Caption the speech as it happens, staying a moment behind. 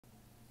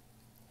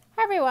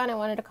Hi everyone, I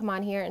wanted to come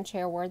on here and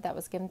share a word that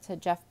was given to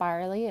Jeff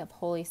Byerly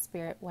of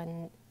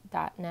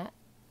HolySpiritWin.net.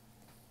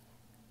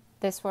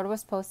 This word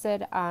was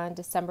posted on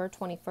December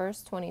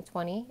 21st,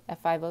 2020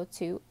 at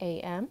 5:02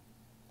 a.m.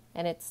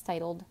 and it's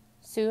titled,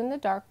 "Soon the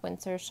dark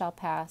winter shall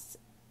pass,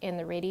 and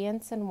the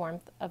radiance and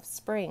warmth of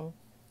spring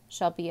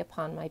shall be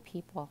upon my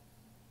people."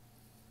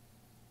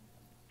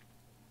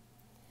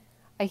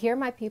 I hear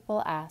my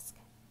people ask,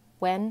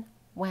 when?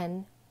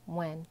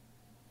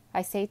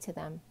 I say to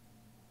them,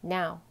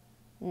 now.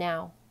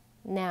 Now.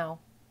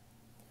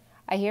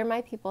 I hear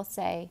my people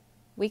say,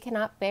 "We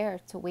cannot bear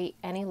to wait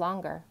any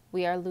longer.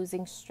 We are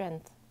losing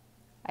strength."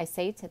 I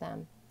say to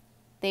them,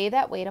 "They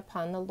that wait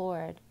upon the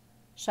Lord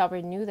shall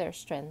renew their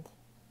strength.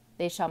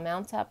 They shall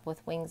mount up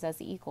with wings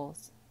as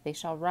eagles. They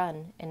shall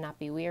run and not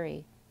be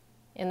weary,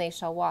 and they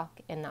shall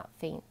walk and not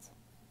faint."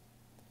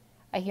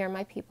 I hear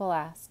my people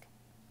ask,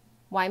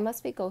 "Why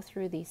must we go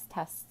through these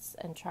tests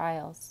and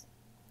trials?"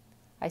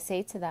 I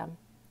say to them,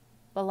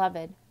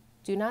 "Beloved,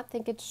 do not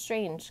think it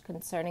strange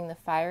concerning the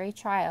fiery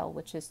trial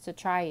which is to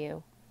try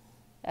you,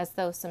 as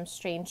though some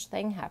strange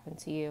thing happened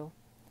to you.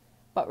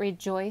 But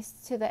rejoice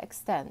to the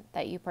extent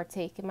that you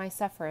partake in my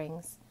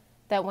sufferings,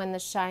 that when the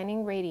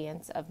shining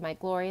radiance of my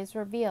glory is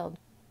revealed,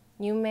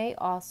 you may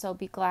also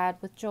be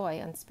glad with joy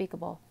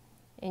unspeakable,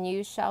 and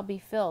you shall be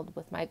filled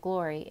with my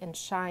glory and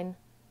shine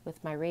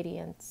with my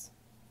radiance."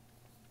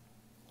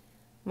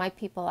 My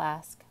people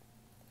ask,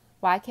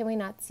 "Why can we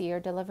not see your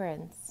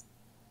deliverance?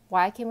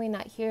 Why can we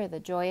not hear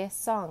the joyous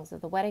songs of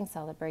the wedding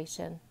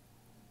celebration?"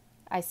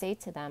 I say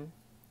to them,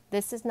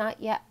 "This is not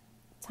yet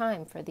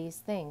time for these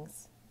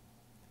things.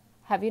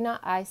 Have you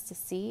not eyes to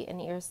see and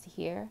ears to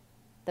hear?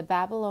 The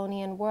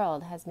Babylonian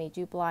world has made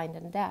you blind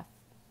and deaf.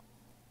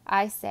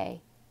 I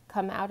say,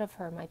 come out of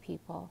her, my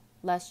people,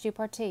 lest you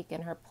partake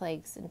in her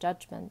plagues and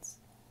judgments.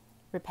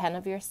 Repent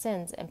of your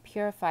sins and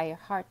purify your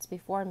hearts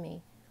before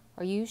me,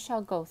 or you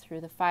shall go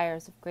through the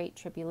fires of great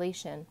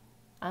tribulation,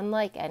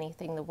 unlike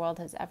anything the world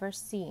has ever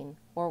seen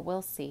or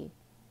will see.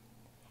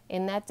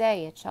 In that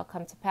day it shall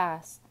come to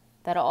pass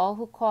that all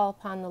who call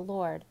upon the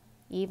Lord,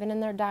 even in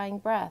their dying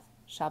breath,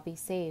 shall be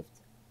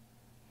saved.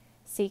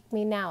 Seek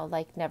me now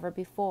like never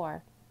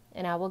before,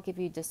 and I will give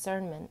you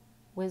discernment,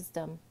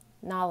 wisdom,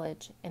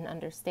 knowledge, and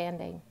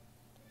understanding.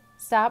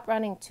 Stop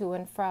running to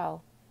and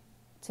fro,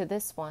 to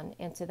this one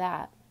and to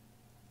that.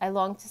 I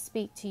long to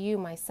speak to you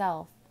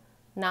myself,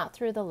 not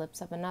through the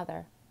lips of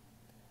another.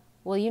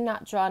 Will you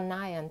not draw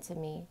nigh unto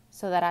me,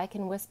 so that I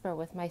can whisper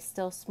with my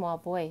still small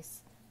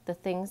voice the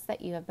things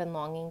that you have been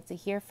longing to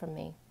hear from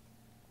me?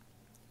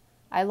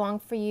 I long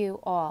for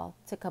you all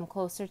to come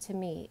closer to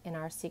me in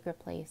our secret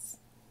place.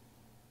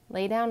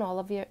 Lay down all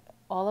of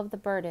the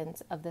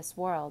burdens of this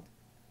world.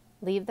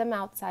 Leave them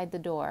outside the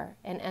door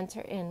and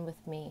enter in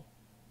with me.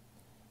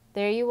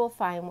 There you will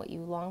find what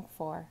you long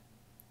for.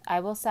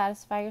 I will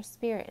satisfy your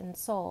spirit and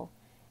soul,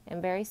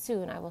 and very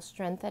soon I will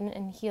strengthen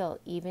and heal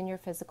even your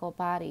physical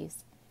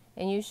bodies,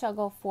 and you shall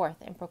go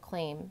forth and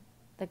proclaim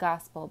the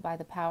gospel by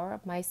the power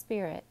of my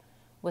Spirit,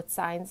 with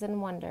signs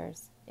and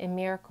wonders and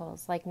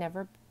miracles like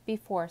never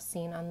before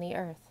seen on the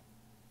earth."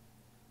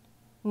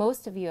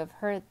 Most of you have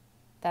heard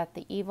that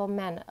the evil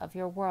men of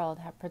your world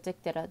have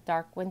predicted a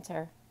dark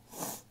winter.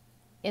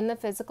 In the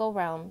physical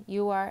realm,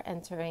 you are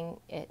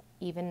entering it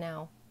even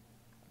now.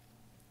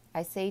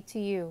 I say to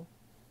you,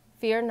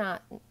 fear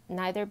not,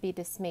 neither be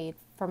dismayed,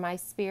 for my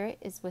Spirit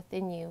is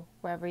within you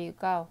wherever you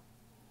go.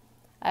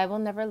 I will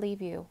never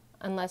leave you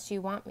unless you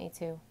want me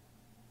to.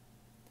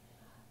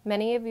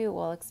 Many of you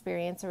will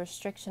experience a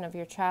restriction of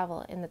your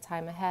travel in the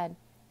time ahead,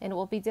 and it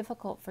will be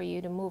difficult for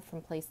you to move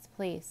from place to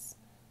place.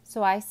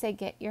 So I say,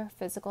 get your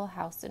physical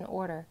house in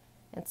order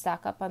and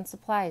stock up on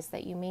supplies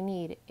that you may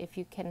need if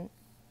you can,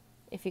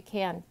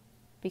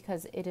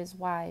 because it is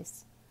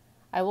wise.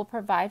 I will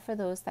provide for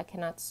those that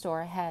cannot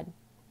store ahead,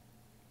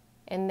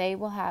 and they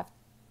will have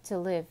to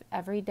live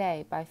every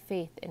day by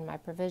faith in my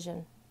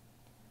provision.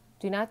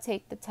 Do not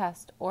take the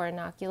test or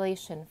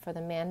inoculation for the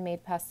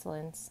man-made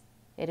pestilence.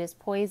 It is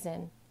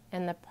poison,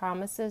 and the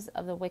promises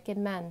of the wicked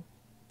men,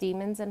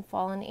 demons and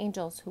fallen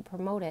angels who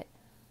promote it,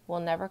 will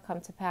never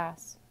come to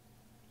pass.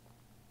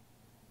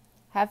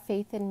 Have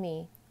faith in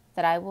me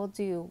that I will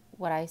do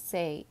what I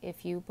say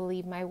if you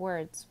believe my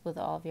words with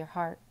all of your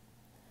heart.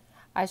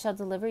 I shall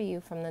deliver you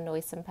from the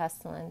noisome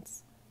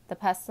pestilence, the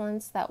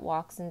pestilence that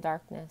walks in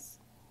darkness.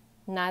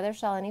 Neither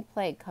shall any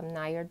plague come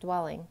nigh your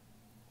dwelling.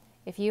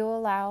 If you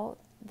allow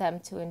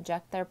them to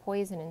inject their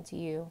poison into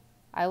you,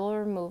 I will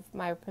remove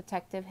my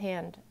protective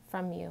hand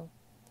from you.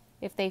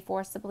 If they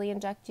forcibly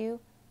inject you,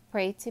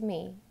 pray to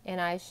me,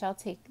 and I shall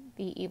take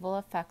the evil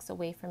effects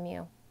away from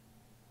you.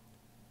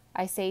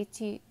 I say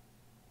to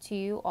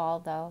you all,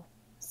 though,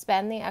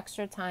 spend the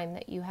extra time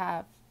that you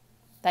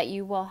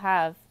will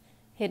have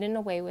hidden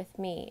away with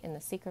me in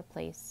the secret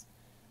place.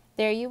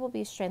 There you will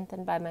be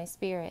strengthened by my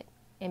Spirit,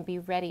 and be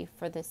ready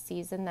for the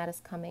season that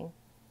is coming.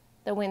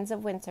 The winds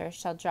of winter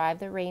shall drive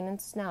the rain and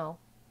snow,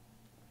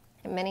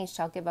 and many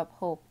shall give up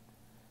hope.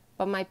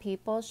 But my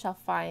people shall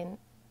find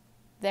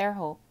their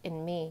hope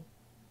in me.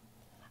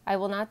 I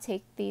will not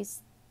take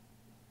these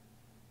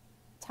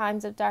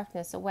times of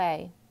darkness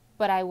away,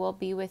 but I will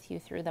be with you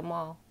through them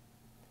all.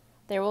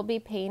 There will be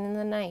pain in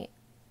the night,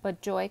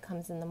 but joy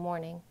comes in the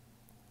morning.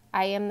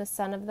 I am the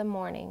son of the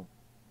morning,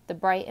 the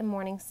bright and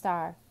morning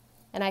star,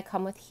 and I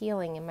come with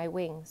healing in my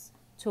wings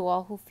to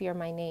all who fear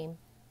my name.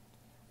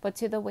 But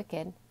to the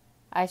wicked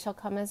I shall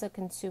come as a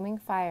consuming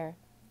fire.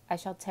 I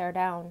shall tear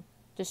down,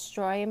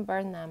 destroy, and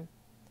burn them,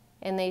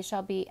 and they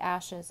shall be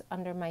ashes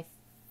under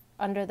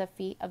the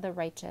feet of the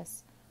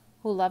righteous,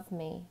 who love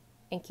me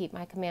and keep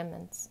my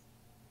commandments.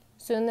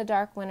 Soon the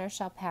dark winter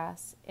shall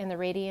pass, and the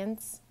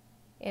radiance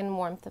and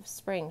warmth of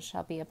spring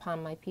shall be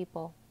upon my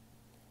people.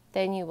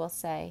 Then you will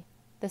say,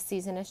 the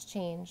season has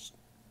changed.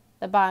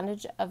 The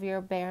bondage of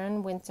your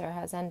barren winter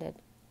has ended,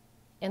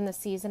 and the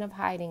season of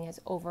hiding is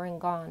over and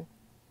gone.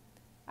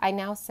 I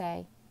now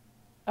say,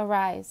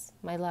 arise,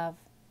 my love,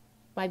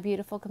 my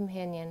beautiful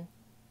companion,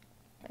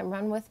 and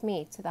run with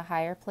me to the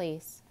higher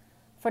place,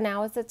 for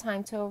now is the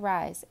time to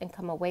arise and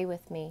come away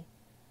with me.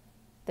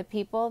 The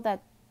people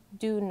that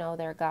do know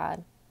their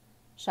God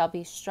shall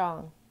be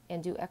strong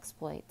and do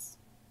exploits.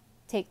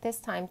 Take this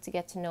time to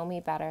get to know me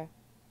better.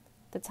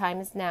 The time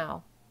is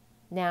now,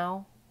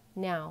 now,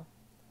 now.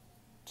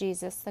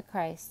 Jesus the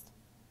Christ,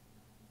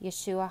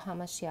 Yeshua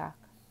HaMashiach.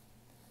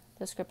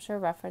 The scripture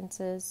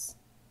references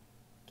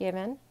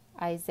given: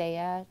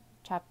 Isaiah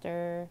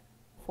chapter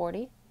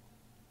 40,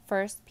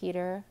 1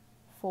 Peter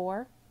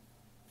 4,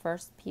 1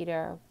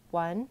 Peter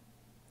 1,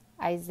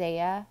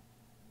 Isaiah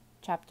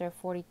chapter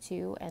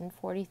 42 and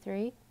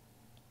 43,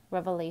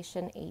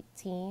 Revelation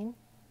 18,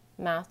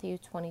 Matthew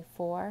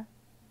 24,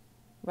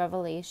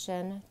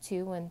 Revelation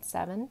 2 and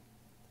 7,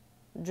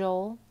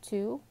 Joel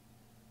 2,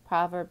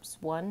 Proverbs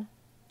 1,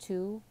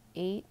 2,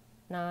 8,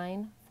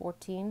 9,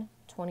 14,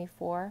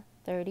 24,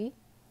 30,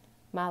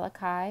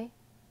 Malachi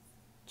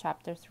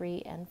chapter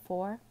 3 and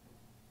 4,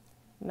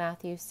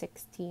 Matthew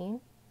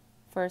 16,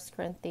 1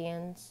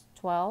 Corinthians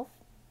 12,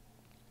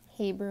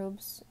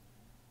 Hebrews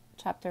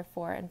chapter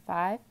 4 and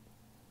 5,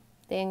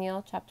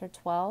 Daniel chapter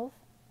 12,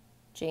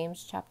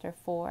 James chapter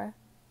 4,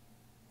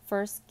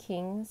 1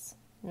 Kings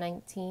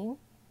 19,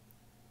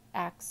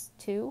 Acts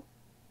 2,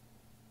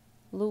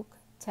 Luke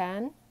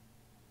 10,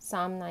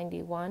 Psalm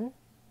 91,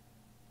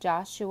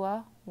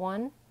 Joshua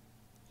 1,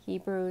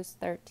 Hebrews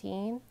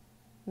 13,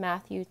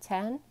 Matthew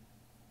 10,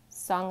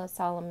 Song of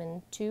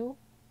Solomon 2,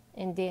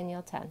 and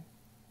Daniel 10.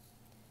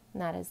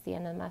 And that is the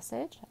end of the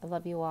message. I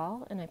love you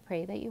all, and I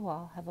pray that you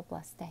all have a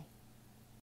blessed day.